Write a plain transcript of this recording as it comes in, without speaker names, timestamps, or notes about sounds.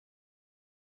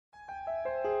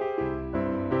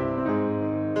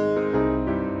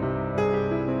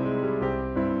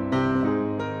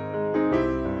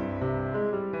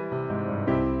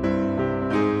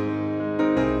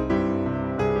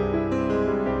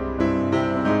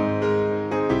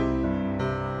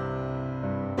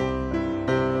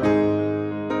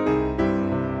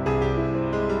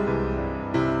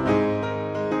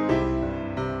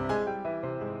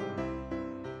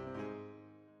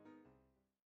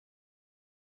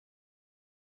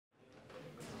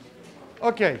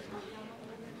Okay.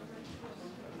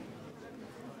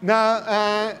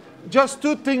 Now, just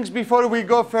two things before we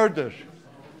go further.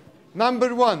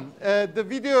 Number one, the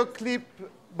video clip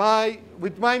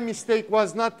with my mistake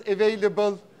was not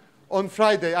available on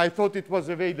Friday. I thought it was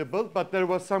available, but there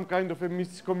was some kind of a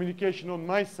miscommunication on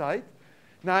my side.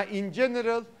 Now, in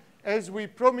general, as we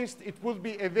promised, it will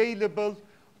be available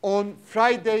on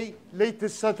Friday,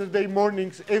 latest Saturday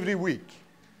mornings every week.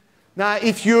 Now,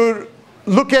 if you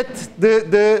look at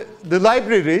the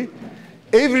library,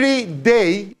 every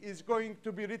day is going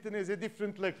to be written as a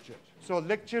different lecture. So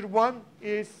lecture 1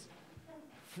 is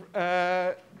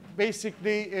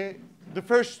basically the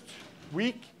first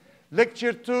week.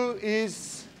 Lecture 2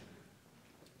 is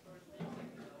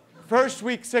first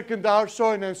week, second hour, so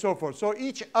on and so forth. So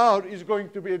each hour is going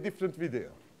to be a different video.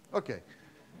 Okay.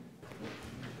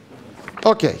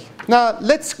 Okay. Now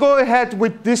let's go ahead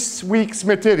with this week's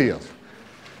material.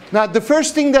 Now the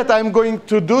first thing that I'm going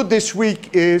to do this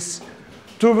week is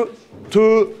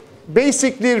to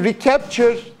basically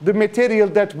recapture the material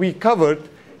that we covered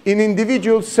in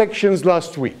individual sections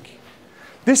last week.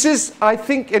 This is, I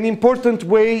think, an important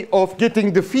way of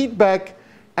getting the feedback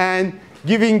and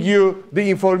giving you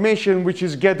the information which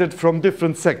is gathered from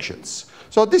different sections.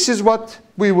 So this is what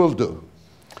we will do.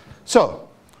 So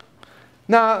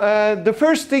now the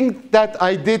first thing that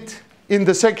I did in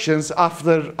the sections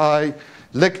after I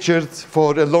lectured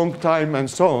for a long time and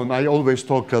so on, I always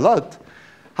talk a lot.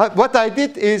 What I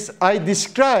did is I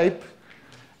describe,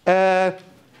 I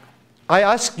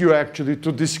asked you actually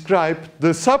to describe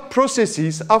the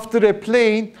sub-processes after a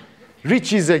plane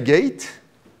reaches a gate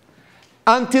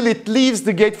until it leaves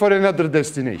the gate for another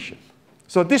destination.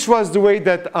 So this was the way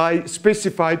that I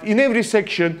specified. In every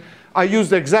section, I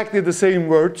used exactly the same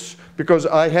words because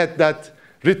I had that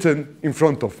written in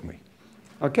front of me.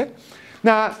 Okay?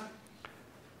 Now,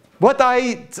 what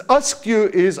I ask you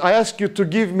is, I ask you to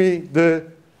give me the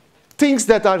things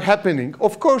that are happening.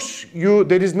 Of course,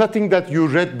 there is nothing that you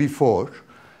read before.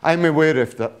 I'm aware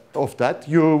of that.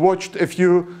 You watched a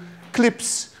few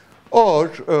clips,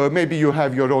 or maybe you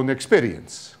have your own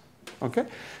experience. Okay?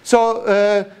 So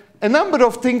a number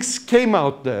of things came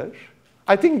out there.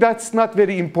 I think that's not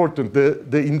very important,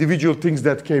 the individual things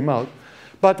that came out.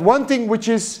 But one thing which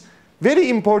is very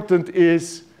important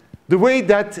is the way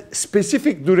that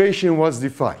specific duration was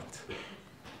defined.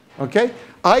 Okay?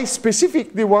 I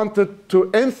specifically wanted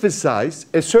to emphasize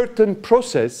a certain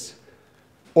process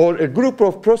or a group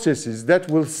of processes that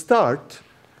will start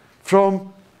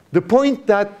from the point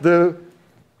that the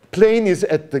plane is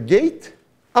at the gate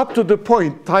up to the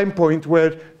time point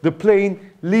where the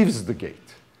plane leaves the gate.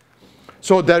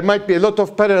 So there might be a lot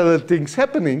of parallel things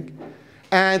happening.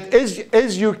 And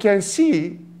as you can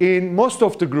see in most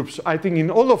of the groups, I think in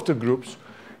all of the groups,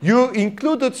 you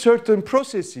included certain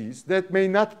processes that may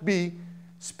not be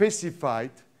specified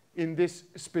in this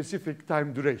specific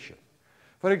time duration.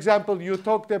 For example, you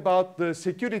talked about the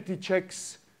security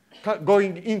checks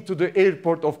going into the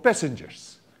airport of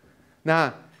passengers.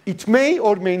 Now, it may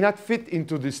or may not fit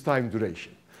into this time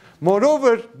duration.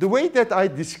 Moreover, the way that I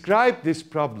describe this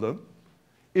problem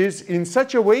is in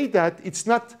such a way that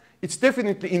it's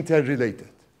definitely interrelated.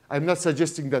 I'm not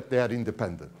suggesting that they are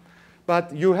independent.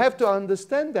 But you have to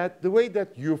understand that the way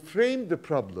that you frame the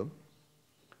problem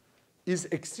is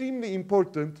extremely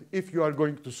important if you are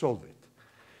going to solve it.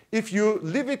 If you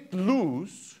leave it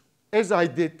loose, as I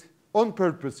did on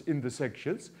purpose in the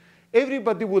sections,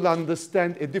 everybody will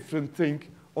understand a different thing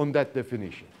on that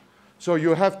definition. So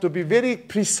you have to be very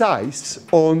precise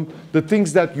on the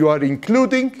things that you are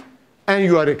including and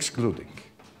you are excluding.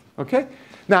 Okay?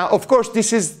 Now, of course,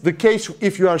 this is the case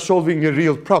if you are solving a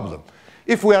real problem.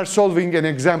 If we are solving an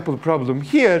example problem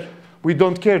here, we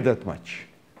don't care that much.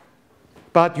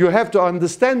 But you have to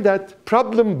understand that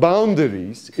problem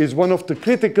boundaries is one of the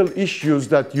critical issues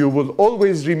that you will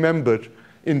always remember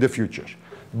in the future.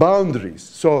 Boundaries.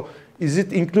 So is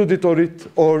it included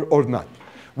or not?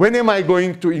 When am I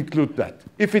going to include that?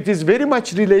 If it is very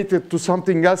much related to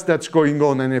something else that's going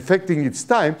on and affecting its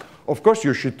time, of course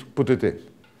you should put it in.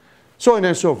 So on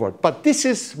and so forth. But this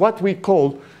is what we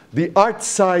call the art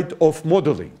side of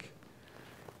modeling.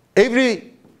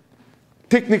 Every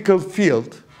technical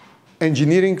field,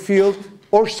 engineering field,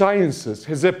 or sciences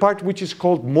has a part which is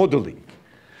called modeling.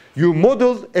 You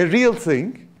model a real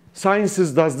thing.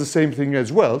 Sciences does the same thing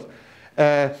as well.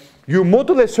 You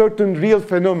model a certain real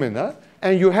phenomena,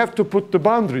 and you have to put the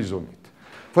boundaries on it.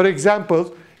 For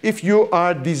example, if you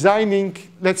are designing,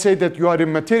 let's say that you are a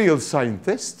materials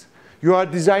scientist, you are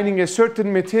designing a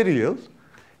certain material,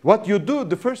 what you do,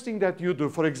 the first thing that you do,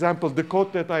 for example, the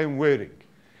coat that I am wearing,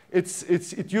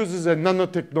 it uses a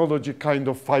nanotechnology kind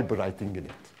of fiber, I think, in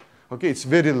it. Okay, it's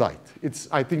very light. It's,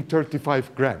 I think,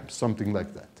 35 grams, something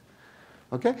like that.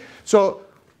 Okay, so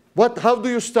how do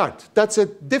you start? That's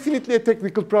definitely a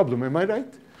technical problem, am I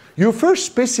right? You first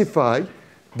specify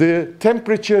the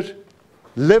temperature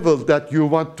level that you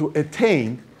want to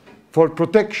attain for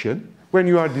protection when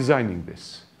you are designing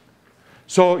this.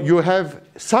 So you have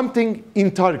something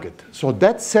in target. So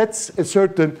that sets a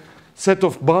certain set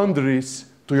of boundaries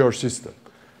to your system.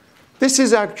 This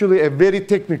is actually a very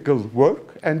technical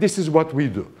work, and this is what we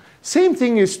do. Same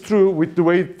thing is true with the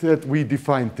way that we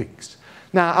define things.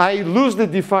 Now, I loosely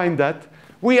define that.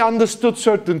 We understood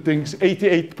certain things.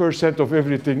 88% of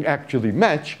everything actually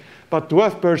match, but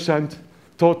 12%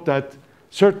 thought that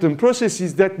certain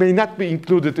processes that may not be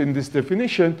included in this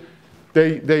definition,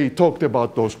 they talked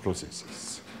about those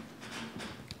processes.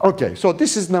 Okay, so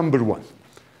this is number one.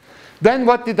 Then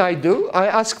what did I do? I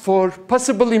asked for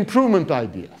possible improvement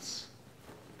ideas.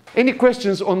 Any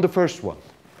questions on the first one?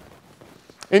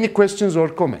 Any questions or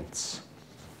comments?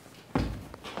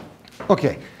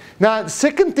 Okay. Now, the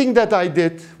second thing that I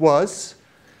did was,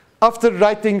 after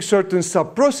writing certain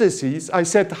sub-processes, I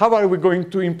said, how are we going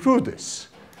to improve this?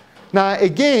 Now,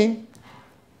 again,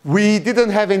 we didn't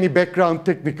have any background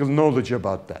technical knowledge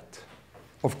about that,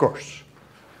 of course.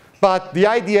 But the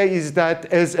idea is that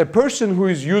as a person who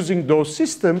is using those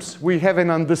systems, we have an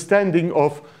understanding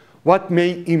of what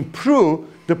may improve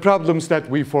the problems that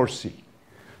we foresee.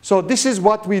 So this is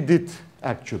what we did,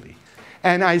 actually.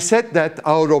 And I said that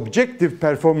our objective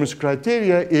performance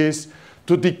criteria is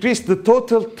to decrease the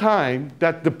total time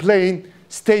that the plane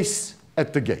stays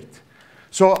at the gate.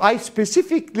 So I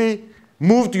specifically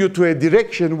moved you to a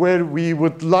direction where we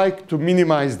would like to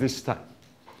minimize this time.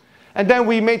 And then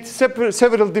we made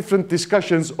several different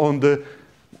discussions on the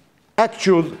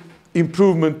actual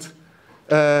improvement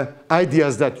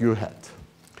ideas that you had.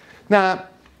 Now,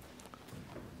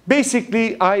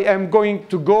 basically, I am going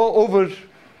to go over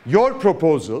your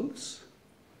proposals.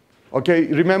 Okay,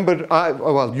 remember,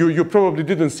 well, you probably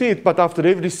didn't see it, but after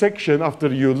every section,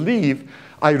 after you leave,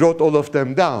 I wrote all of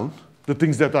them down, the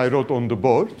things that I wrote on the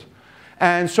board.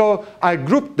 And so I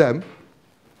grouped them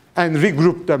and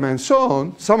regrouped them and so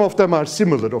on. Some of them are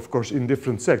similar, of course, in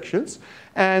different sections.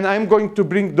 And I'm going to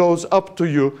bring those up to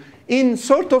you in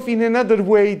sort of in another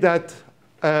way that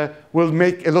will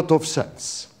make a lot of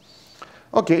sense.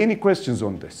 Okay, any questions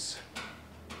on this?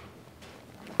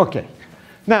 Okay.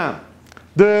 Now,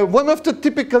 one of the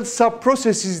typical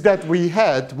sub-processes that we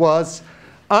had was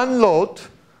unload,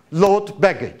 load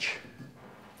baggage.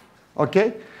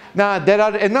 Okay? Now, there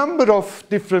are a number of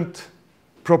different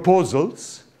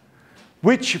proposals,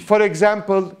 which, for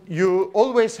example, you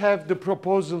always have the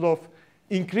proposal of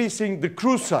increasing the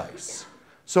crew size.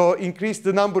 So increase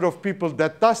the number of people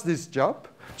that does this job,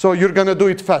 so you're going to do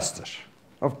it faster.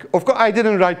 Of course, I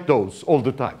didn't write those all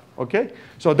the time, okay?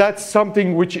 So that's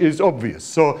something which is obvious.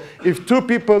 So if 2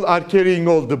 people are carrying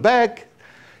all the bag,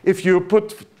 if you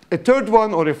put a third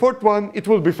one or a fourth one, it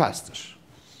will be faster.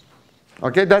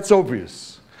 Okay, that's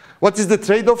obvious. What is the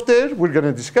trade-off there? We're going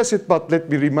to discuss it, but let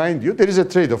me remind you, there is a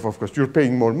trade-off, of course. You're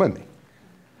paying more money.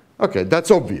 Okay, that's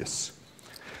obvious.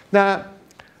 Now,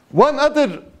 one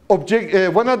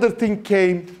other thing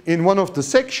came in one of the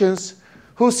sections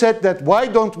who said that why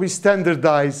don't we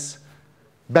standardize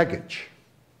baggage?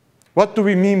 What do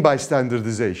we mean by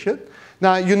standardization?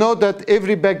 Now, you know that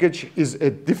every baggage is a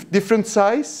different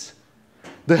size.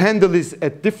 The handle is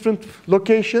at different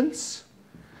locations.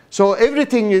 So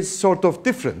everything is sort of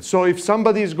different. So if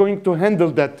somebody is going to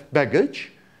handle that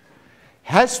baggage,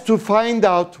 has to find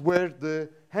out where the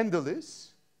handle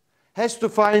is, has to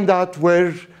find out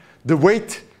where the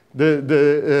weight,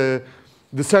 the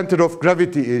center of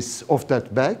gravity is of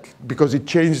that bag, because it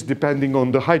changes depending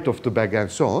on the height of the bag and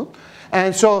so on.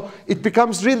 And so it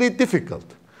becomes really difficult.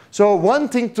 So one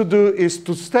thing to do is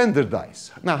to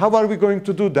standardize. Now, how are we going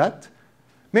to do that?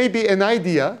 Maybe an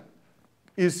idea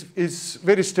is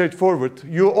very straightforward.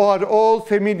 You are all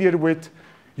familiar with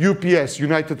UPS,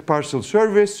 United Parcel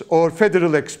Service, or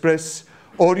Federal Express,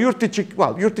 or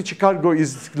Yurtici Cargo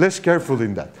is less careful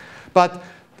in that. But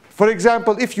for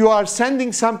example, if you are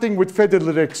sending something with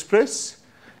Federal Express,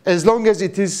 as long as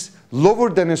it is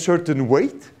lower than a certain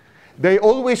weight, they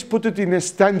always put it in a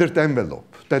standard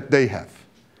envelope that they have.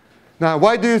 Now,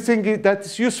 why do you think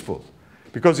that's useful?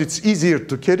 Because it's easier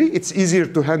to carry, it's easier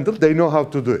to handle, they know how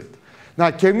to do it. Now,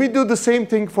 can we do the same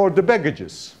thing for the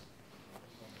baggages?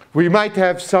 We might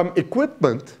have some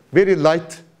equipment, very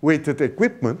light-weighted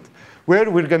equipment, where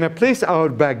we're going to place our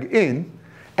bag in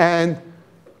and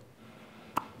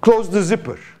close the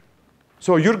zipper.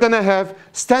 So you're going to have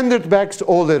standard bags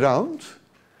all around,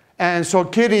 And so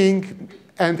carrying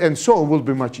and so on will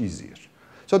be much easier.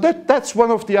 So that's one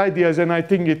of the ideas, and I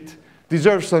think it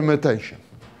deserves some attention.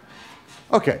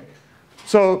 Okay,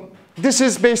 so this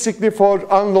is basically for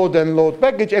unload and load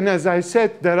baggage. And as I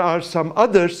said, there are some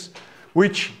others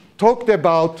which talked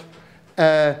about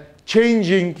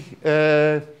changing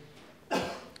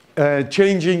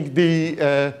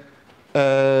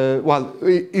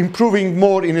improving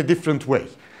more in a different way.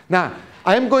 Now,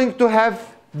 I'm going to have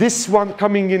this one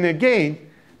coming in again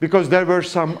because there were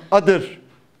some other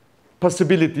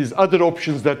possibilities, other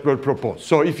options that were proposed.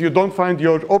 So if you don't find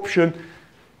your option,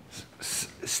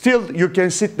 still you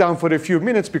can sit down for a few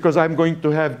minutes because I'm going to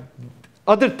have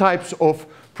other types of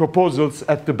proposals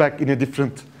at the back in a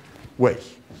different way.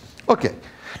 Okay.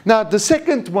 Now, the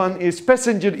second one is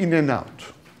passenger in and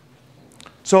out.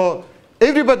 So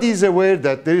everybody is aware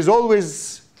that there is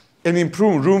always an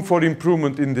room for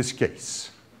improvement in this case.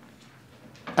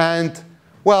 And,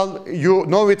 well, you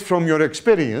know it from your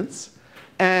experience.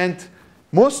 And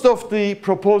most of the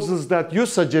proposals that you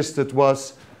suggested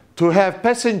was to have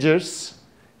passengers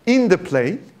in the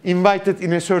plane invited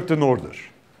in a certain order.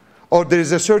 Or there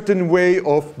is a certain way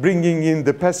of bringing in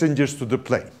the passengers to the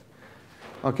plane.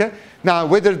 Okay? Now,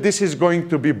 whether this is going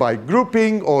to be by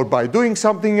grouping or by doing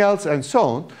something else and so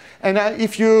on. And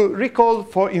if you recall,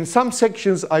 in some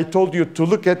sections, I told you to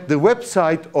look at the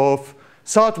website of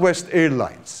Southwest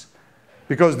Airlines,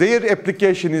 because their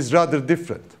application is rather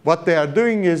different. What they are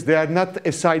doing is they are not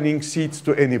assigning seats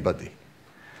to anybody.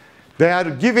 They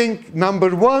are giving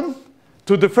number 1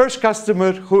 to the first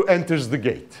customer who enters the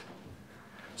gate.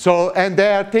 So, and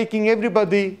they are taking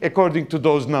everybody according to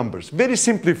those numbers. Very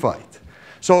simplified.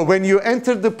 So when you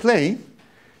enter the plane,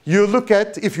 you look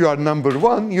at, if you are number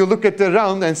 1, you look at the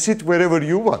round and sit wherever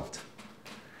you want.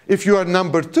 If you are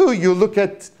number 2, you look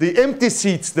at the empty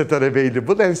seats that are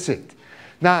available and sit.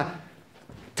 Now,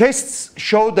 tests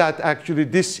show that actually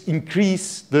this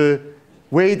increases the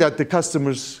way that the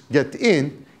customers get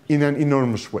in an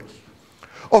enormous way.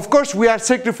 Of course, we are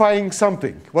sacrificing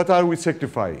something. What are we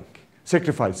sacrificing?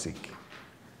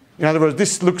 In other words,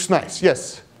 this looks nice.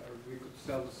 Yes? We could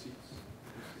sell the seats.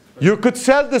 You could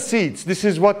sell the seats. This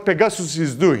is what Pegasus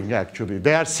is doing, actually.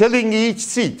 They are selling each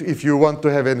seat if you want to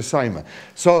have an assignment.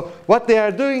 So what they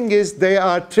are doing is they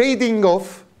are trading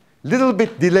off a little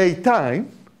bit delay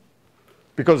time,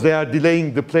 because they are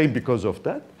delaying the plane because of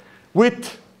that,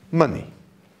 with money.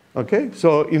 Okay?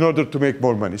 So in order to make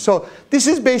more money. So this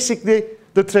is basically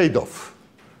the trade-off.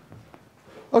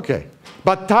 Okay.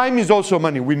 But time is also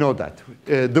money. We know that.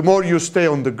 The more you stay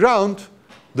on the ground,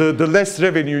 the less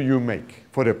revenue you make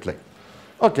for a plane.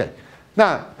 Okay.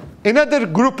 Now, another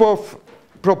group of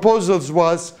proposals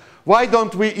was, why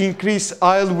don't we increase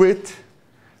aisle width,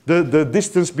 the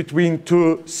distance between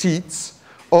 2 seats,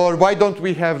 or why don't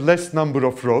we have less number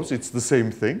of rows? It's the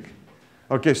same thing.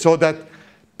 Okay, so that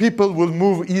people will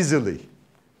move easily.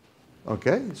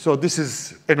 Okay, so this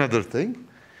is another thing.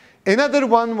 Another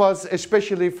one was,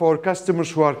 especially for customers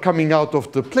who are coming out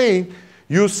of the plane,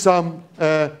 use some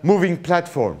moving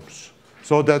platforms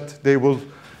so that they will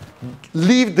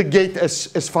leave the gate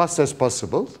as fast as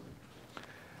possible.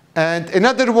 And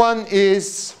another one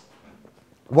is,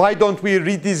 why don't we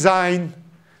redesign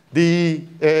the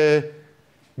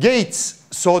gates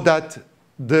so that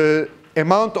the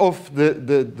amount of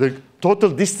the total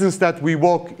distance that we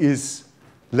walk is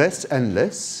less and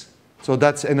less. So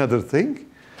that's another thing.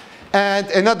 And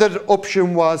another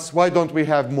option was, why don't we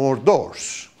have more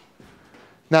doors?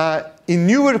 Now, in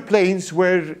newer planes,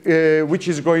 which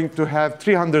is going to have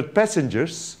 300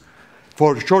 passengers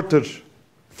for shorter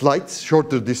flights,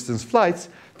 shorter distance flights,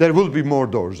 there will be more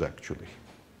doors, actually,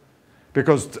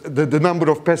 because the number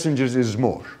of passengers is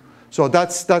more. So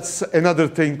that's another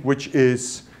thing which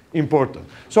is important.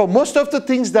 So most of the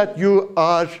things that you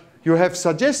have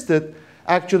suggested,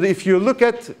 actually, if you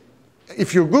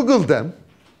Google them,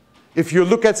 if you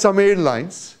look at some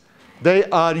airlines, they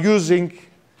are using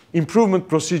improvement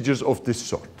procedures of this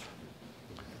sort.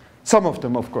 Some of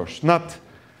them, of course, not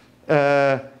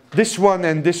this one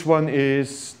and this one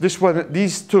is,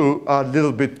 these two are a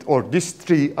little bit, or these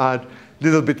 3 are a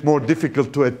little bit more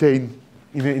difficult to attain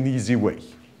in an easy way.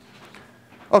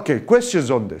 Okay,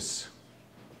 questions on this?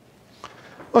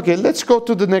 Okay, let's go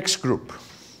to the next group.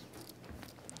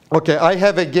 Okay, I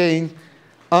have again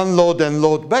unload and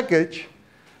load baggage.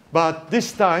 But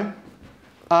this time,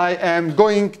 I am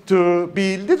going to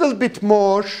be a little bit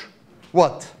more,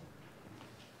 what?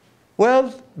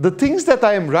 Well, the things that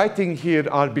I am writing here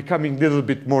are becoming a little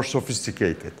bit more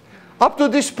sophisticated. Up to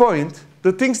this point,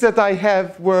 the things that I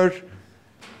have were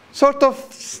sort of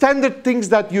standard things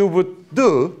that you would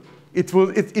do.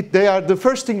 They are the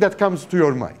first thing that comes to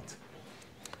your mind.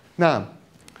 Now,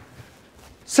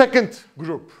 second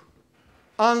group,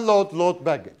 unload, load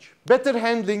baggage. Better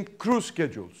handling crew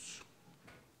schedules.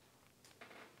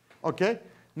 Okay?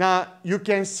 Now, you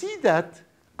can see that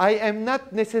I am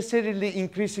not necessarily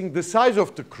increasing the size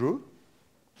of the crew,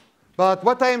 but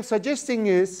what I am suggesting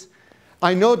is,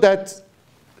 I know that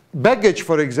baggage,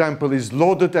 for example, is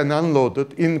loaded and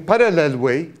unloaded in parallel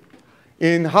way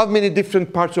in how many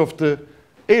different parts of the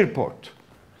airport.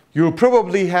 You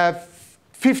probably have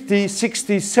 50,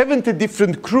 60, 70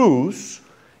 different crews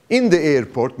in the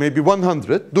airport, maybe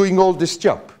 100, doing all this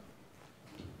job.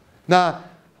 Now,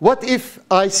 what if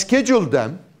I schedule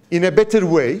them in a better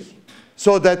way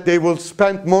so that they will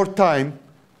spend more time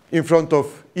in front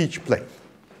of each plane?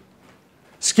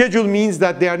 Schedule means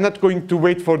that they are not going to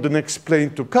wait for the next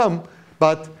plane to come,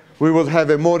 but we will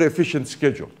have a more efficient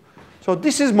schedule. So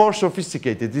this is more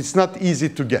sophisticated. It's not easy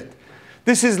to get.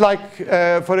 This is like,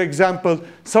 for example,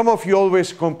 some of you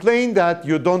always complain that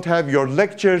you don't have your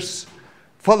lectures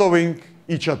following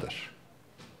each other.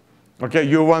 Okay,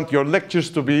 you want your lectures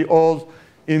to be all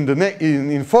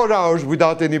in 4 hours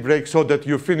without any break so that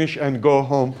you finish and go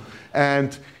home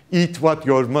and eat what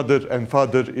your mother and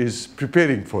father is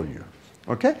preparing for you.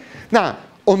 Okay? Now,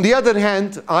 on the other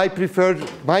hand, I prefer,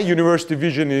 my university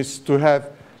vision is to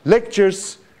have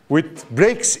lectures with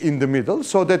breaks in the middle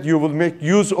so that you will make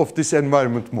use of this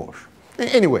environment more.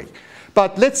 Anyway,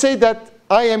 but let's say that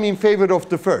I am in favor of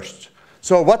the first.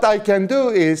 So what I can do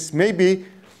is maybe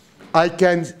I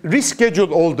can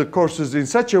reschedule all the courses in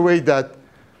such a way that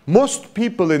most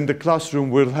people in the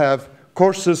classroom will have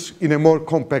courses in a more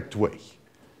compact way.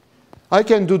 I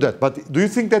can do that, but do you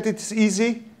think that it's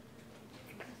easy?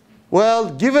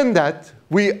 Well, given that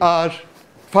we are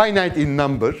finite in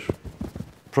number,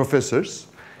 professors,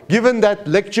 given that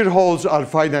lecture halls are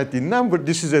finite in number,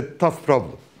 this is a tough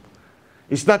problem.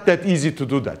 It's not that easy to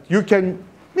do that. You can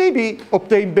maybe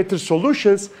obtain better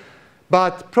solutions,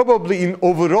 but probably in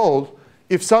overall,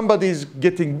 if somebody is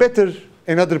getting better,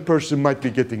 another person might be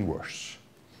getting worse.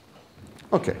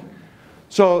 Okay,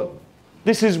 so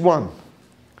this is one.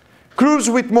 Crews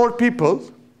with more people,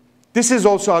 this is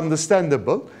also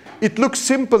understandable. It looks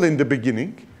simple in the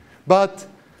beginning, but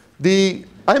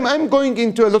I'm going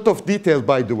into a lot of detail,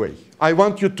 by the way. I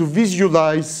want you to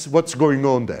visualize what's going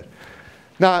on there.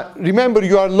 Now, remember,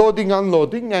 you are loading,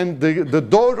 unloading, and the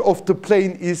door of the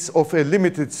plane is of a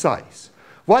limited size.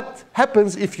 What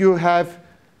happens if you have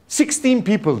 16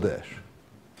 people there?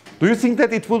 Do you think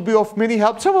that it will be of many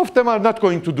help? Some of them are not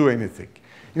going to do anything.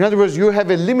 In other words, you have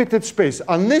a limited space.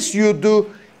 Unless you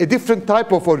do a different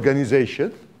type of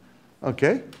organization,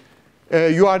 okay,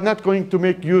 you are not going to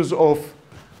make use of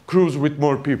crews with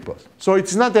more people. So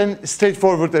it's not a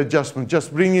straightforward adjustment.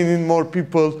 Just bringing in more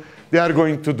people, they are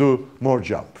going to do more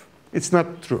job. It's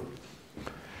not true.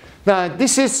 Now,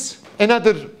 this is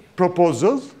another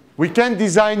proposal. We can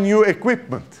design new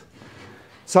equipment.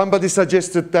 Somebody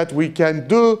suggested that we can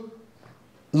do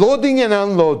loading and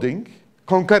unloading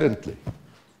concurrently,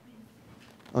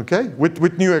 okay,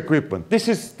 with new equipment. This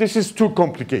is too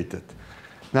complicated.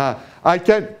 Now, I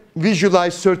can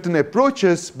visualize certain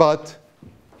approaches, but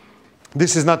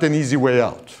this is not an easy way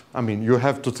out. I mean, you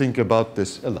have to think about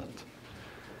this a lot.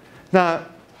 Now,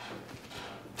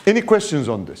 any questions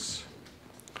on this?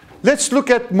 Let's look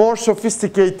at more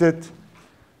sophisticated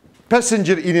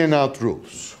passenger in and out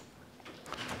rules.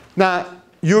 Now,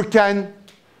 you can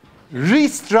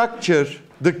restructure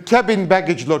the cabin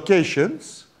baggage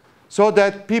locations so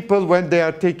that people, when they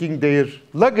are taking their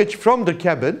luggage from the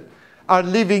cabin, are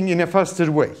leaving in a faster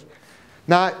way.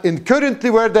 Now, currently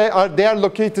where they are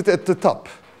located at the top.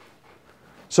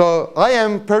 So I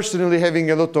am personally having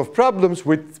a lot of problems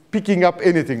with picking up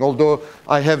anything. Although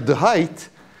I have the height,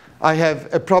 I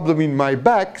have a problem in my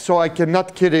back, so I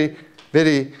cannot carry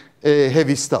very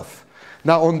heavy stuff.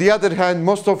 Now, on the other hand,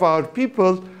 most of our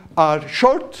people are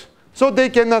short, so they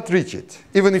cannot reach it,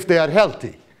 even if they are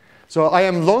healthy. So I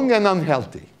am long and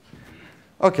unhealthy.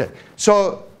 Okay,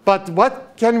 so, but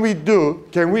what can we do?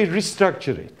 Can we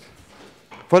restructure it?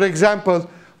 For example,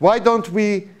 why don't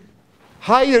we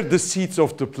hire the seats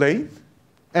of the plane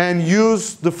and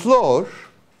use the floor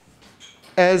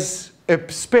as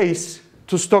a space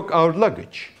to stock our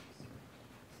luggage?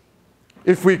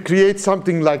 If we create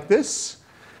something like this,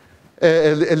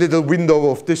 a little window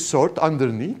of this sort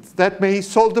underneath, that may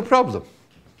solve the problem.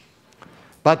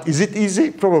 But is it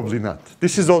easy? Probably not.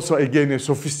 This is also, again, a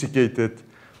sophisticated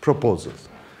proposal.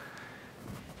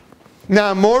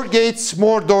 Now, more gates,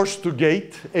 more doors to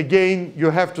gate. Again, you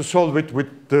have to solve it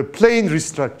with the plane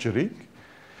restructuring.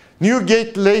 New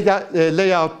gate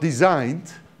layout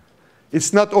designed.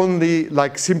 It's not only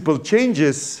like simple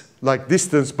changes like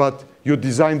distance, but you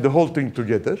design the whole thing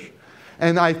together.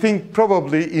 And I think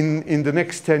probably in the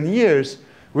next 10 years,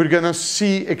 we're going to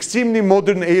see extremely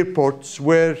modern airports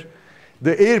where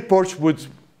the airports would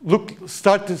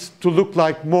start to look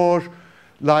like more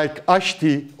like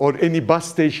Ashti or any bus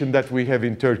station that we have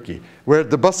in Turkey, where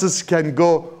the buses can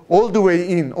go all the way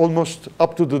in, almost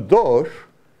up to the door,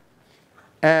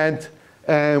 and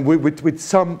with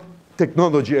some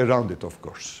technology around it, of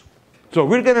course. So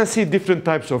we're going to see different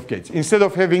types of gates. Instead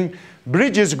of having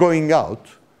bridges going out,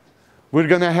 we're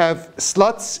going to have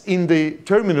slots in the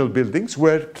terminal buildings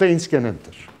where planes can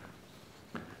enter.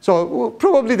 So well,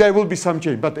 probably there will be some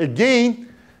change. But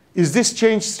again, is this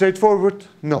change straightforward?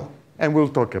 No. And we'll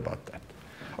talk about that.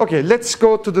 OK, let's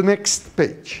go to the next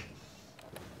page.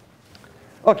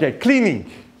 OK,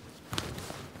 cleaning.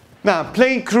 Now,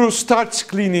 plane crew starts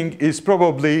cleaning is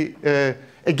probably,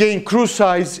 again, crew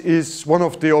size is one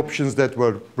of the options that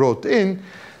were brought in.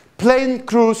 Plane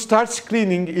crew starts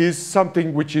cleaning is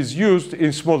something which is used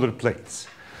in smaller planes.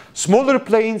 Smaller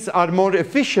planes are more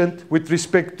efficient with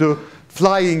respect to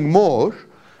flying more,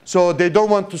 so they don't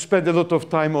want to spend a lot of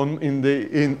time on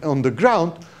the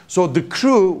ground. So the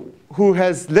crew, who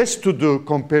has less to do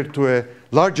compared to a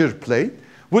larger plane,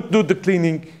 would do the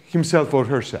cleaning himself or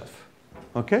herself.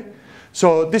 Okay?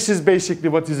 So this is basically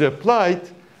what is applied,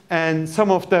 and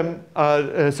some of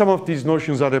these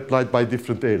notions are applied by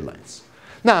different airlines.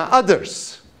 Now,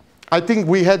 others. I think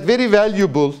we had very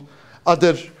valuable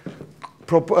other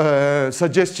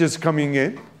suggestions coming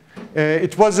in.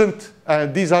 It wasn't,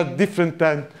 these are different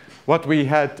than what we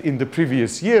had in the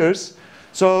previous years.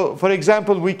 So, for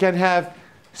example, we can have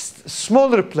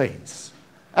smaller planes.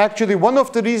 Actually, one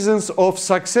of the reasons of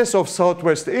success of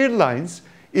Southwest Airlines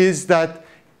is that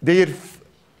the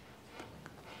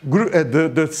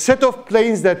set of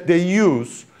planes that they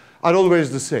use are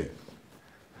always the same.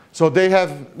 So they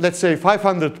have, let's say,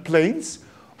 500 planes.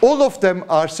 All of them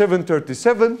are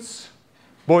 737s,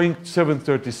 Boeing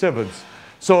 737s.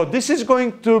 So this is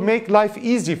going to make life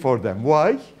easy for them.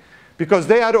 Why? Because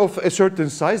they are of a certain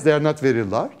size. They are not very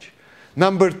large.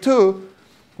 Number two,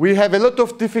 we have a lot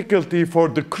of difficulty for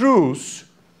the crews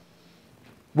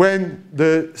when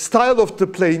the style of the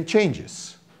plane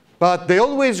changes. But they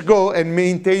always go and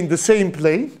maintain the same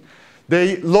plane.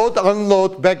 They load,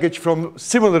 unload baggage from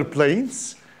similar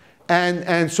planes.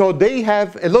 And so they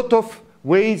have a lot of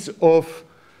ways of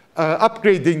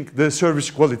upgrading the service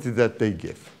quality that they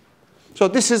give. So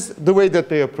this is the way that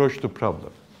they approach the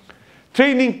problem.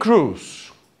 Training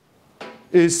crews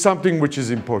is something which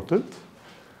is important.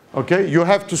 Okay? You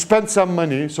have to spend some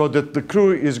money so that the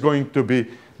crew is going to be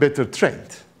better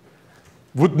trained,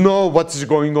 would know what is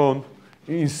going on,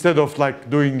 instead of like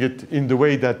doing it in the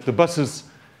way that the buses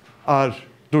are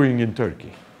doing in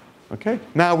Turkey. Okay?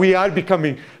 Now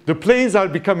the planes are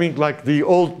becoming like the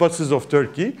old buses of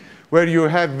Turkey, where you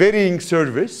have varying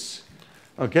service.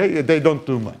 Okay? They don't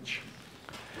do much.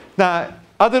 Now,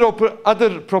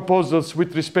 other proposals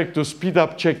with respect to speed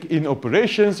up check-in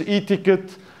operations,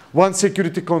 e-ticket, one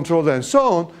security control, and so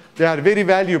on, they are very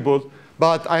valuable,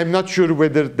 but I'm not sure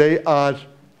whether they are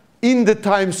in the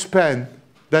time span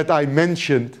that I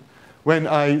mentioned when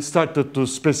I started to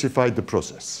specify the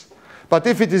process. But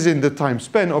if it is in the time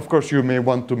span, of course, you may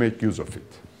want to make use of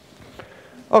it.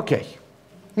 OK.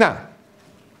 Now,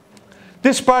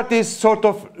 this part is sort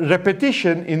of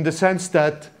repetition in the sense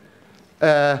that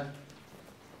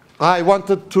I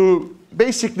wanted to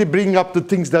basically bring up the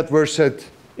things that were said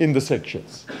in the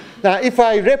sections. Now, if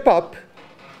I wrap up,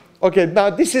 OK,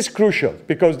 now this is crucial,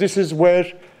 because this is where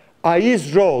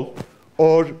IE's role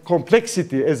or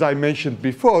complexity, as I mentioned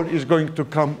before, is going to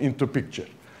come into picture.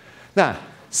 Now,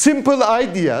 simple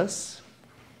ideas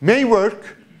may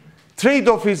work.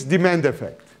 Trade-off is demand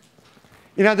effect.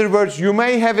 In other words, you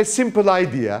may have a simple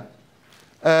idea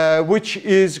which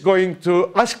is going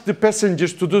to ask the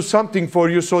passengers to do something for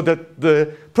you so that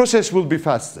the process will be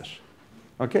faster.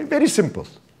 Okay? Very simple.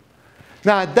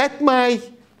 Now, that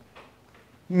might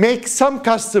make some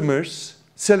customers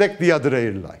select the other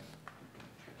airline.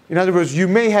 In other words, you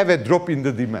may have a drop in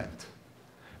the demand.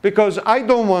 Because I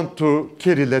don't want to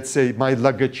carry, let's say, my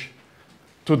luggage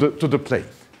to the plane.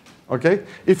 Okay?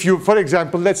 If you, for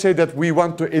example, let's say that we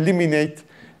want to eliminate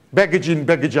baggage in,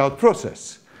 baggage out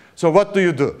process. So what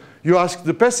do? You ask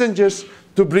the passengers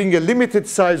to bring a limited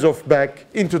size of bag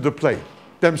into the plane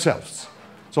themselves.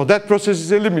 So that process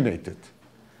is eliminated.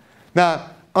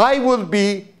 Now, I will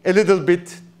be a little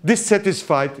bit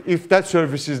dissatisfied if that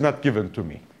service is not given to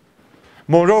me.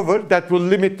 Moreover, that will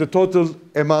limit the total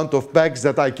amount of bags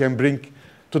that I can bring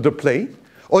to the plane.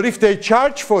 Or if they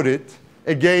charge for it,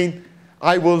 again,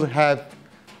 I will have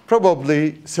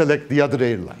probably select the other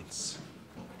airlines.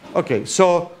 Okay,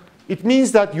 so it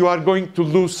means that you are going to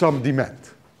lose some demand.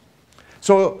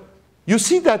 So you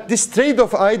see that this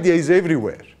trade-off idea is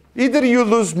everywhere. Either you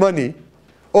lose money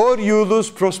or you lose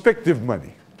prospective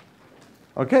money.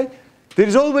 Okay? There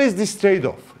is always this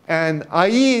trade-off. And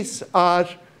IEs are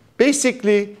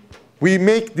basically, we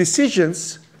make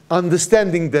decisions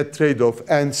understanding that trade-off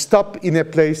and stop in a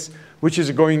place which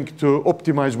is going to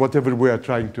optimize whatever we are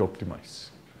trying to optimize.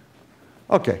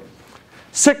 Okay.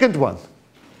 Second one,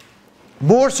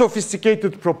 more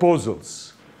sophisticated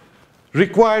proposals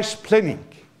requires planning.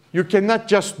 You cannot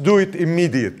just do it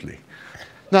immediately.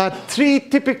 Now, three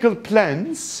typical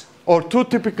plans, or two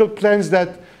typical plans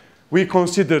that we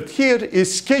considered here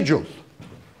is schedule.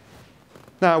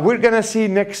 Now, we're going to see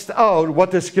next hour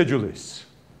what a schedule is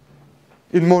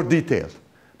in more detail.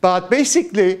 But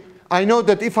basically, I know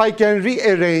that if I can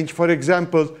rearrange, for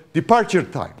example, departure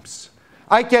times,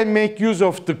 I can make use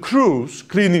of the crews,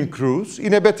 cleaning crews,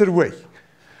 in a better way.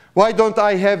 Why don't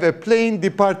I have a plane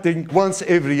departing once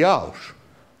every hour?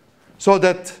 So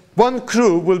that one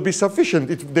crew will be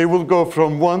sufficient. They will go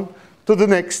from one to the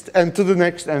next and to the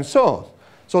next and so on.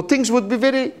 So things would be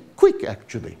very quick,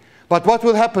 actually. But what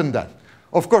will happen then?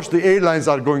 Of course, the airlines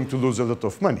are going to lose a lot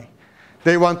of money.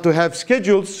 They want to have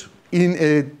schedules in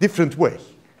a different way.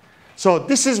 So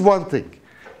this is one thing.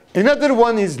 Another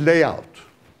one is layout.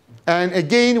 And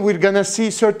again, we're going to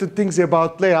see certain things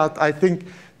about layout, I think,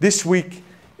 this week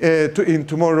in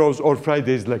tomorrow's or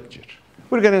Friday's lecture.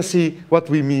 We're going to see what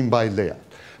we mean by layout.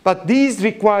 But these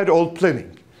require all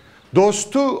planning. Those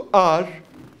two are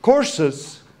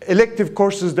courses, elective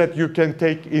courses that you can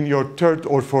take in your third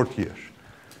or fourth year.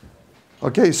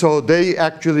 Okay, so they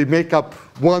actually make up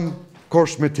one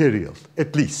course material,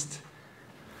 at least.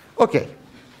 Okay.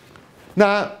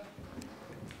 Now,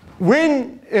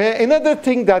 another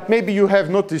thing that maybe you have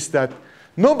noticed that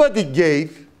nobody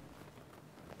gave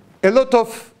a lot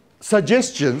of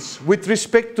suggestions with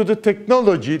respect to the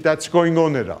technology that's going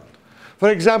on around. For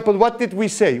example, what did we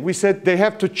say? We said they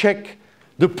have to check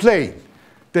the plane.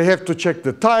 They have to check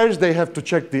the tires. They have to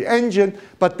check the engine.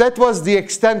 But that was the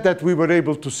extent that we were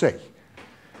able to say.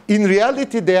 In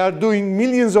reality, they are doing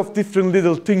millions of different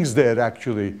little things there,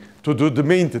 actually, to do the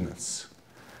maintenance.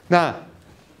 Now,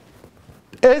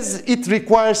 as it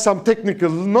requires some technical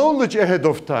knowledge ahead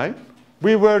of time,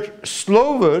 we were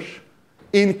slower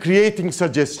in creating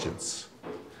suggestions.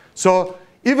 So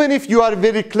even if you are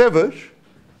very clever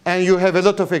and you have a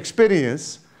lot of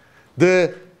experience,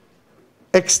 the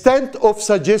extent of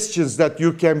suggestions that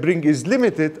you can bring is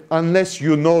limited unless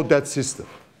you know that system.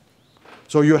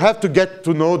 So you have to get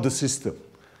to know the system.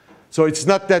 So it's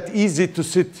not that easy to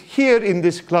sit here in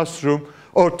this classroom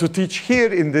or to teach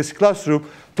here in this classroom,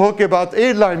 talk about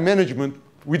airline management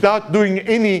without doing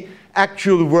any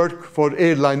actual work for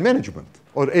airline management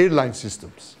or airline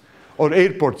systems or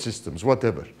airport systems,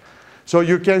 whatever. So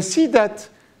you can see that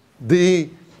the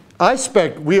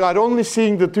iceberg, we are only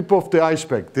seeing the tip of the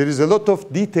iceberg. There is a lot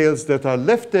of details that are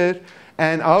left there,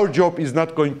 and our job is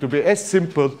not going to be as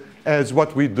simple as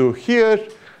what we do here,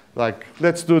 like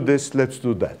let's do this, let's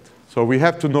do that. So we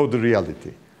have to know the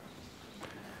reality.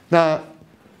 Now,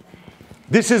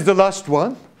 this is the last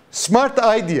one. Smart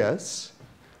ideas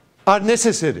are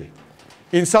necessary.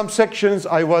 In some sections,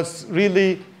 I was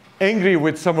really angry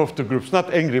with some of the groups.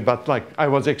 Not angry, but like I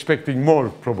was expecting more,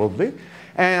 probably.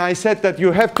 And I said that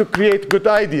you have to create good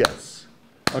ideas.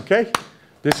 Okay?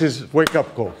 This is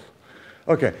wake-up call.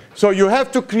 Okay, so you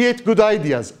have to create good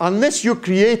ideas. Unless you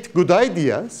create good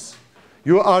ideas,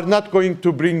 you are not going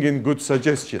to bring in good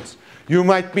suggestions. You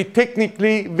might be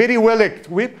technically very well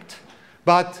equipped,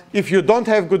 but if you don't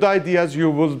have good ideas,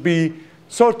 you will be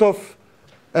sort of,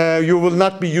 you will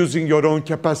not be using your own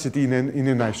capacity in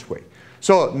a nice way.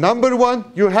 So number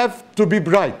one, you have to be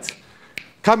bright.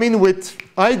 Come in with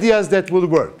ideas that will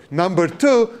work. Number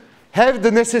two, have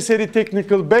the necessary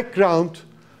technical background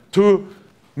to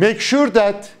make sure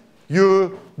that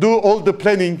you do all the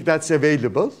planning that's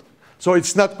available. So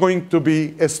it's not going to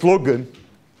be a slogan.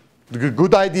 The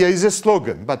good idea is a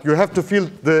slogan, but you have to feel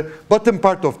the bottom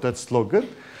part of that slogan.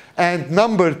 And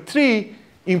number three,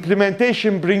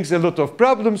 implementation brings a lot of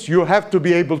problems. You have to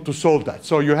be able to solve that.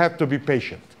 So you have to be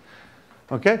patient.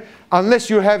 Okay? Unless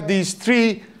you have these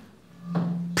three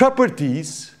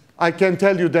properties, I can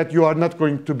tell you that you are not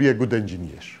going to be a good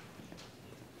engineer.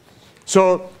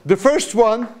 So the first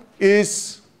one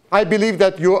is, I believe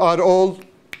that you are all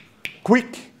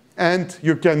quick and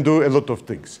you can do a lot of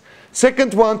things.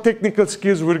 Second one, technical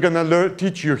skills we're going to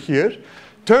teach you here.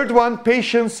 Third one,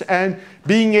 patience and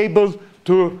being able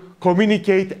to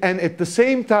communicate and at the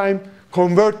same time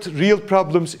convert real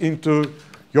problems into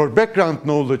your background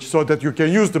knowledge so that you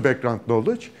can use the background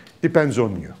knowledge depends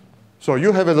on you. So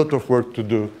you have a lot of work to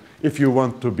do if you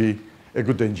want to be a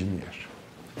good engineer.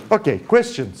 Okay,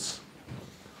 questions?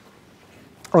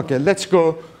 Okay, let's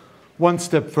go one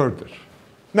step further.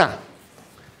 Now,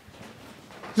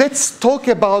 let's talk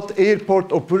about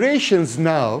airport operations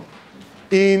now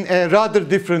in a rather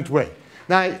different way.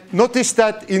 Now, notice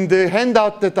that in the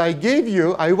handout that I gave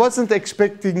you, I wasn't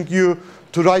expecting you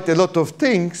to write a lot of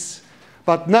things,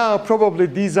 but now probably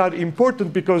these are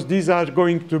important because these are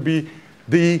going to be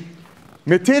the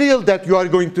material that you are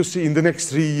going to see in the next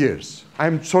 3 years.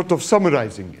 I'm sort of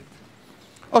summarizing it.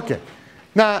 Okay.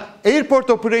 Now, airport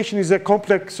operation is a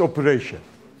complex operation.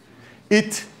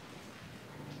 It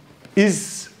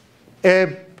is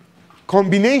a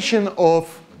combination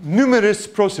of numerous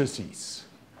processes.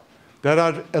 There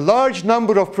are a large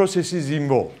number of processes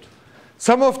involved.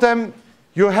 Some of them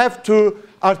you have to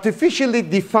artificially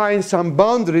define some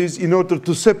boundaries in order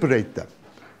to separate them,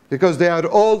 because they are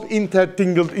all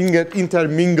intermingled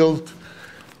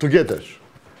together.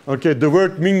 Okay, the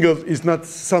word mingle is not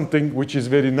something which is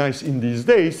very nice in these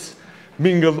days.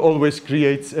 Mingle always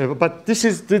creates, but this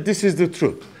is the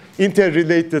truth.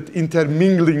 Interrelated,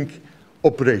 intermingling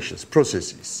operations,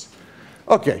 processes.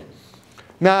 Okay,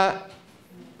 now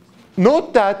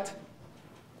note that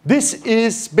this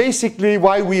is basically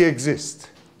why we exist.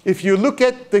 If you look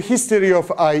at the history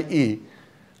of IE,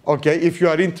 okay, if you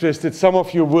are interested, some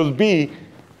of you will be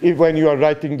when you are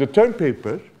writing the term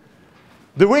paper.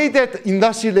 The way that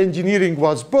industrial engineering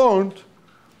was born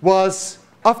was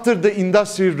after the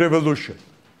Industrial Revolution.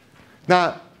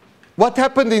 Now, what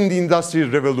happened in the Industrial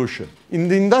Revolution? In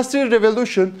the Industrial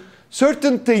Revolution,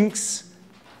 certain things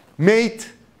made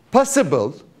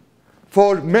possible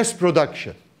for mass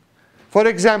production. For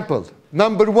example,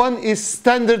 number one is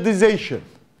standardization.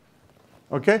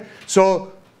 Okay?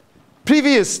 So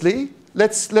previously,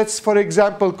 let's for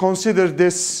example consider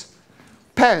this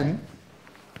pen.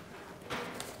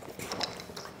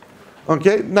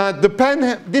 Okay, now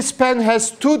this pen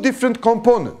has two different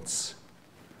components.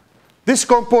 This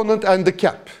component and the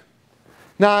cap.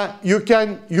 Now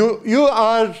you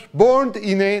are born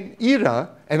in an era,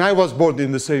 and I was born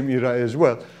in the same era as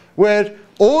well, where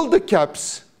all the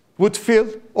caps would fill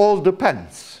all the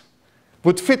pens,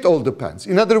 would fit all the pens.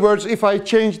 In other words, if I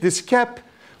change this cap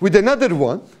with another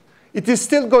one, it is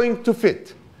still going to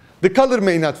fit. The color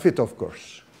may not fit, of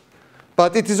course,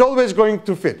 but it is always going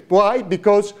to fit. Why?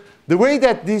 Because the way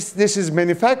that this is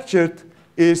manufactured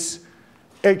is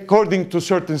according to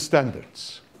certain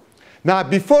standards. Now,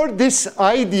 before this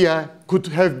idea could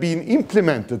have been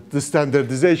implemented, the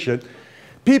standardization,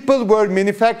 people were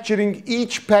manufacturing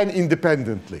each pen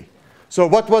independently. So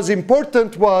what was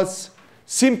important was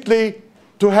simply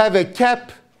to have a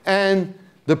cap and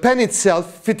the pen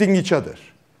itself fitting each other.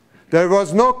 There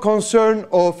was no concern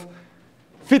of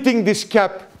fitting this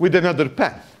cap with another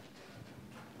pen.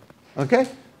 Okay?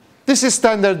 This is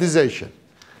standardization.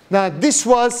 Now, this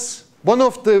was one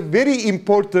of the very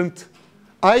important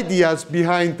ideas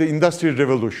behind the Industrial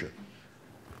Revolution.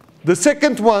 The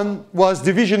second one was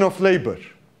division of labor.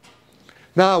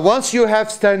 Now, once you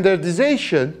have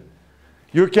standardization,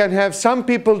 you can have some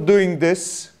people doing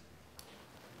this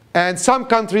and some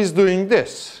countries doing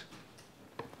this,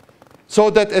 so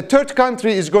that a third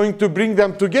country is going to bring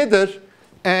them together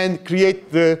and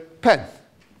create the pen.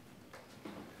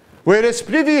 Whereas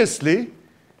previously,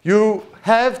 you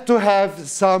have to have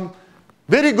some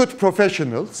very good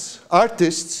professionals,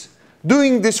 artists,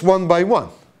 doing this one by one,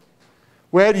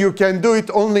 where you can do it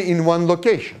only in one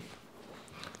location.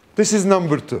 This is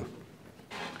number two.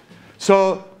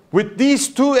 So with these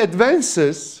two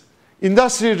advances,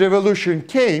 Industrial Revolution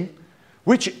came,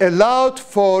 which allowed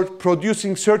for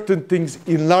producing certain things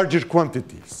in larger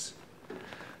quantities.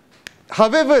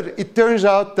 However, it turns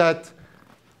out that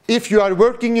if you are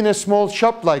working in a small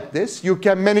shop like this, you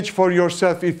can manage for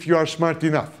yourself if you are smart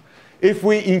enough. If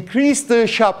we increase the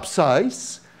shop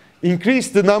size, increase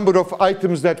the number of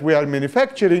items that we are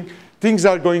manufacturing, things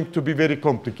are going to be very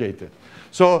complicated.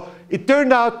 So it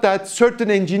turned out that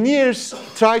certain engineers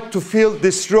tried to fill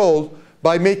this role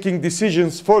by making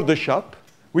decisions for the shop,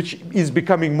 which is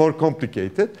becoming more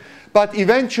complicated. But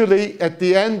eventually, at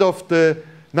the end of the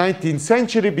 19th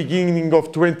century, beginning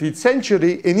of 20th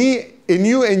century, a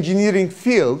new engineering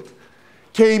field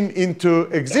came into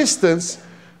existence,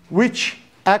 which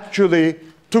actually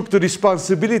took the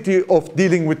responsibility of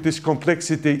dealing with this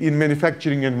complexity in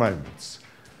manufacturing environments.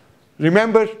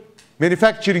 Remember,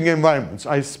 manufacturing environments,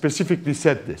 I specifically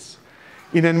said this,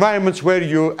 in environments where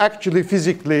you actually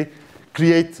physically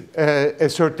create a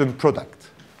certain product.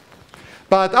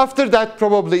 But after that,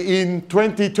 probably in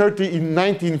 2030, in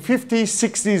 1950s,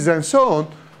 60s, and so on,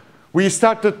 we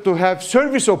started to have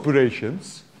service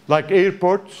operations like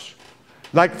airports,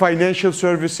 like financial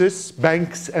services,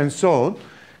 banks, and so on,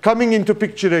 coming into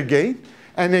picture again.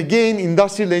 And again,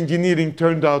 industrial engineering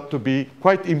turned out to be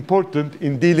quite important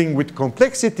in dealing with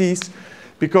complexities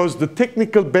because the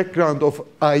technical background of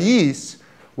IEs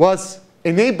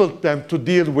enabled them to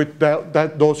deal with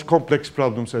those complex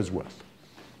problems as well.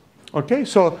 Okay,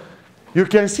 so you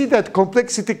can see that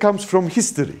complexity comes from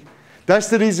history. That's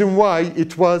the reason why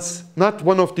it was not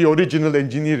one of the original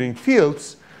engineering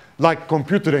fields, like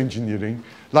computer engineering,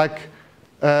 like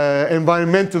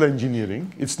environmental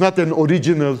engineering. It's not an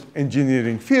original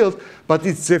engineering field, but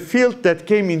it's a field that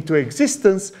came into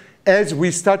existence as we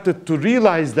started to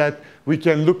realize that we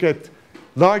can look at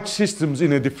large systems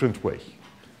in a different way.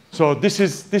 So this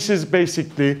is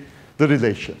basically the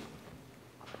relation.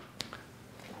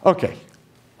 Okay,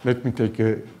 let me take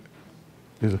a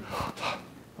little.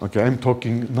 Okay, I'm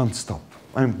talking non-stop.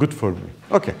 I'm good for me.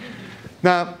 Okay,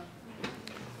 now,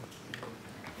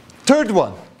 third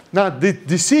one. Now, the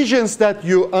decisions that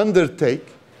you undertake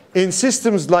in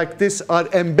systems like this are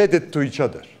embedded to each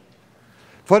other.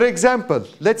 For example,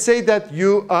 let's say that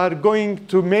you are going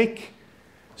to make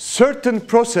certain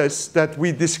process that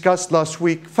we discussed last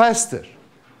week faster,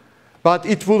 but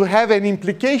it will have an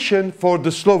implication for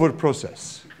the slower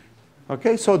process.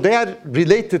 Okay, so they are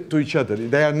related to each other.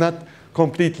 They are not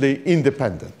completely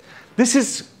independent. This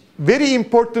is very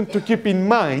important to keep in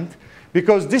mind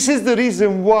because this is the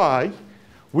reason why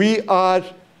we are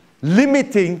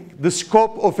limiting the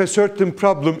scope of a certain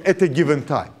problem at a given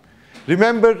time.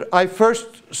 Remember, I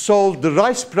first solved the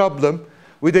rice problem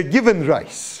with a given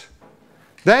rice.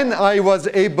 Then I was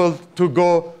able to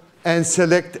go and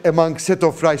select among a set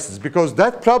of rices because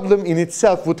that problem in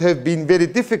itself would have been very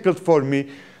difficult for me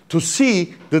to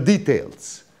see the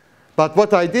details. But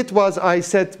what I did was I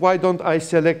said, why don't I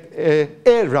select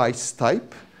a rice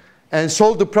type and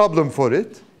solve the problem for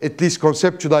it, at least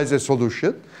conceptualize a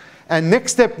solution. And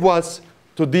next step was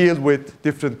to deal with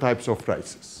different types of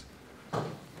rices.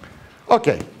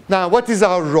 Okay, now what is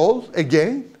our role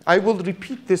again? I will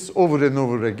repeat this over and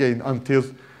over again until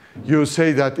you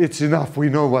say that it's enough, we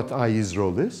know what IE's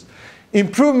role is.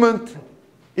 Improvement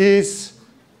is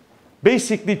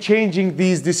basically changing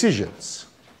these decisions.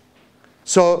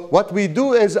 So what we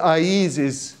do as IEs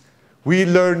is we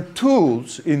learn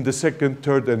tools in the second,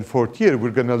 third, and fourth year. We're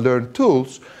going to learn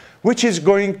tools which is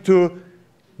going to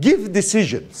give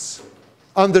decisions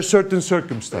under certain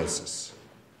circumstances.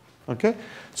 Okay?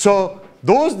 So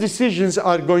those decisions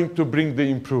are going to bring the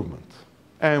improvement.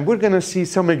 And we're going to see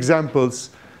some examples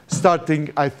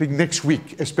starting, I think, next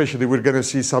week. Especially, we're going to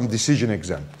see some decision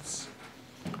examples.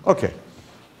 Okay.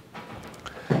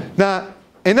 Now,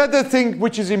 another thing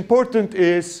which is important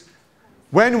is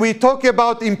when we talk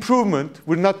about improvement,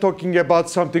 we're not talking about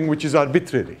something which is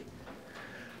arbitrary.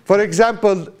 For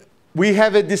example, we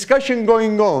have a discussion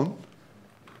going on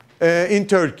in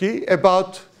Turkey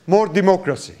about more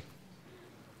democracy.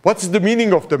 What's the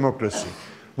meaning of democracy?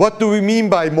 What do we mean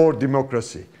by more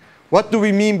democracy? What do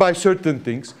we mean by certain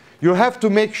things? You have to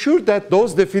make sure that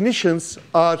those definitions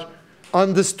are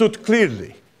understood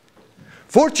clearly.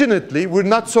 Fortunately, we're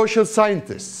not social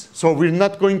scientists, so we're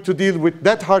not going to deal with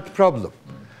that hard problem.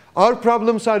 Our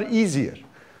problems are easier.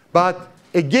 But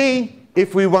again,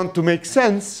 if we want to make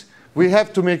sense, we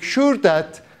have to make sure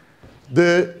that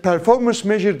the performance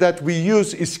measure that we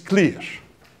use is clear.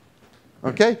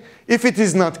 Okay? If it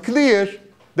is not clear,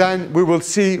 then we will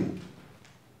see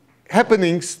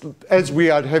happenings as we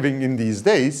are having in these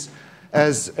days,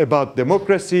 as about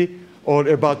democracy or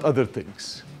about other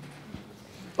things.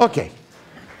 Okay.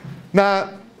 Now,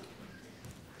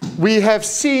 we have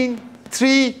seen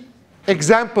 3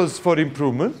 examples for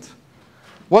improvement.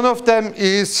 One of them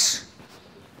is,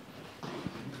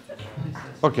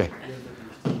 okay.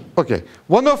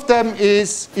 One of them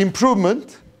is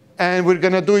improvement, and we're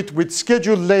going to do it with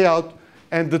schedule layout,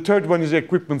 and the third one is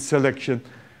equipment selection,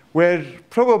 where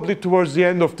probably towards the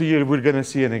end of the year we're going to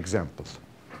see an example.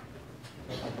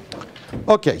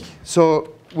 Okay,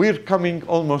 so we're coming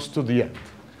almost to the end.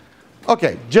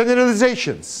 Okay,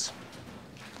 generalizations.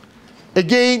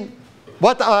 Again,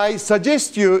 what I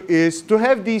suggest you is to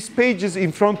have these pages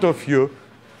in front of you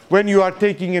when you are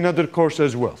taking another course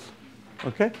as well.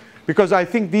 Okay? Because I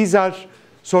think these are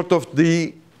sort of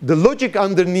the logic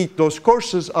underneath those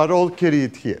courses are all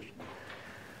carried here.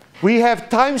 We have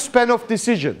time span of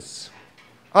decisions.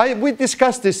 We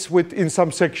discussed this in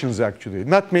some sections actually,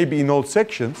 not maybe in all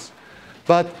sections,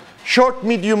 but short,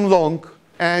 medium, long,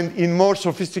 and in more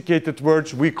sophisticated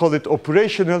words, we call it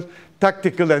operational,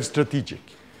 tactical and strategic.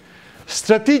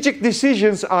 Strategic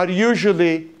decisions are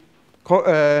usually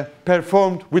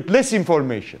performed with less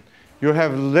information. You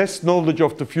have less knowledge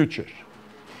of the future.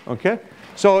 Okay?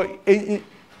 So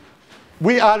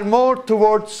we are more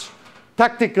towards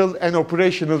tactical and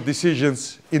operational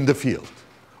decisions in the field.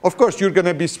 Of course, you're going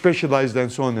to be specialized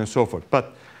and so on and so forth.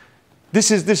 But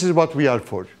this is what we are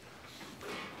for.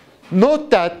 Note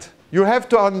that you have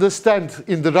to understand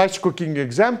in the rice cooking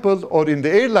example or in the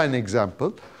airline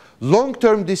example,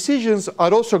 long-term decisions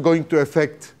are also going to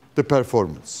affect the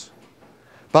performance.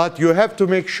 But you have to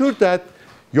make sure that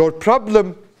your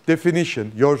problem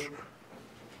definition, your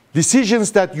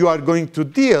decisions that you are going to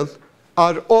deal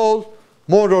are all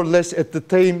more or less at the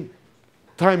same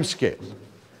time scale.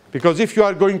 Because if you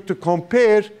are going to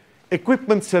compare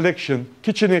equipment selection,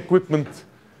 kitchen equipment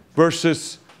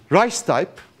versus rice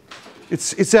type,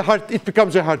 it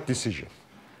becomes a hard decision.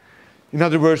 In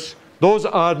other words, those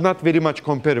are not very much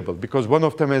comparable because one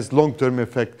of them has long-term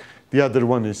effect, the other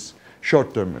one is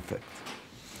short-term effect.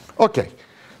 Okay,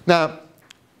 now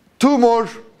two more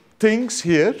things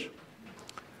here.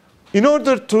 In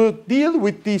order to deal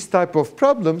with these type of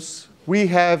problems, we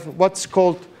have what's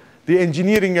called the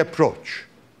engineering approach.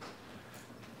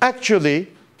 Actually,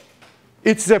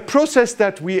 it's a process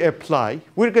that we apply.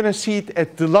 We're going to see it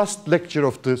at the last lecture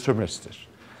of the semester.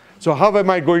 So how am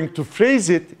I going to phrase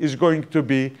it is going to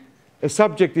be a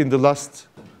subject in the last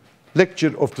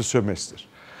lecture of the semester.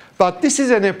 But this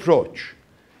is an approach,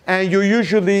 and you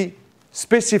usually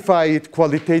specify it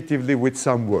qualitatively with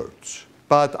some words.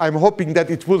 But I'm hoping that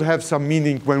it will have some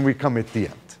meaning when we come at the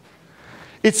end.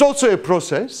 It's also a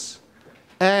process,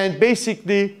 and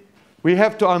basically we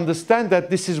have to understand that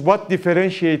this is what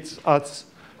differentiates us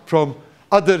from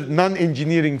other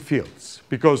non-engineering fields.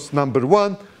 Because number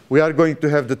one, we are going to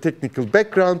have the technical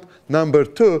background. Number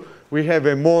two, we have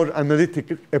a more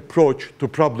analytical approach to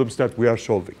problems that we are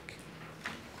solving.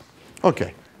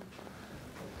 Okay.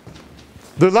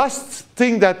 The last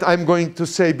thing that I'm going to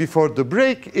say before the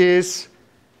break is,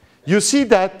 you see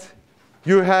that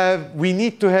we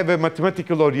need to have a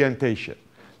mathematical orientation.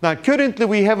 Now, currently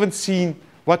we haven't seen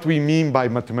what we mean by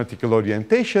mathematical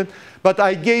orientation, but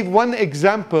I gave one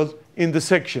example in the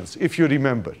sections, if you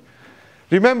remember.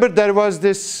 Remember, there was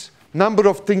this number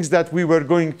of things that we were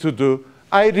going to do.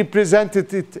 I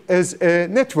represented it as a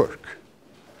network.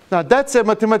 Now, that's a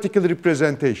mathematical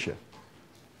representation.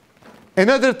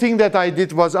 Another thing that I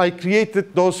did was I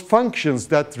created those functions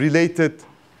that related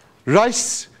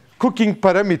rice cooking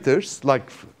parameters,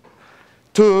 like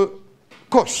to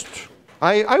cost.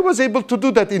 I was able to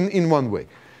do that in one way.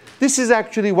 This is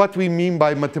actually what we mean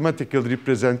by mathematical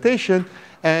representation,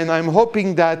 and I'm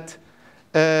hoping that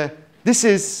I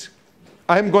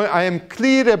am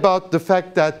clear about the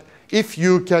fact that if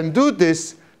you can do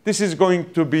this, this is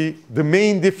going to be the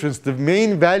main difference, the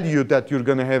main value that you're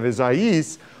going to have as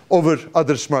IEs over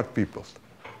other smart people.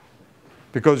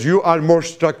 Because you are more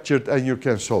structured and you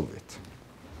can solve it.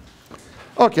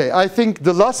 Okay, I think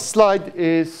the last slide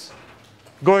is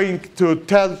going to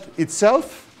tell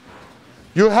itself.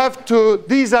 You have to,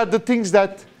 these are the things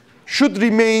that should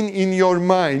remain in your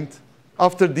mind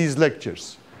after these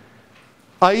lectures.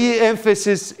 IE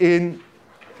emphasis in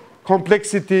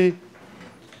complexity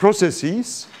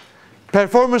processes,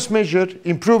 performance measure,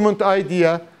 improvement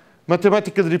idea,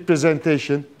 mathematical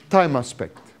representation, time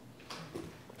aspect.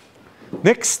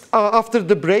 Next, after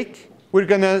the break, we're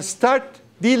going to start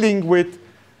dealing with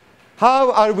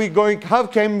how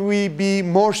can we be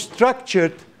more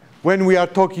structured when we are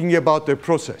talking about a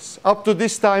process. Up to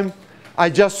this time, I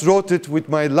just wrote it with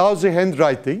my lousy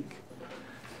handwriting,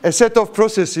 a set of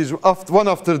processes, one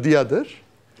after the other.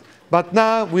 But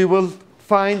now we will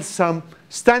find some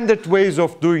standard ways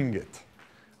of doing it.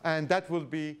 And that will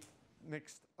be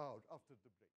next out after the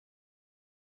break.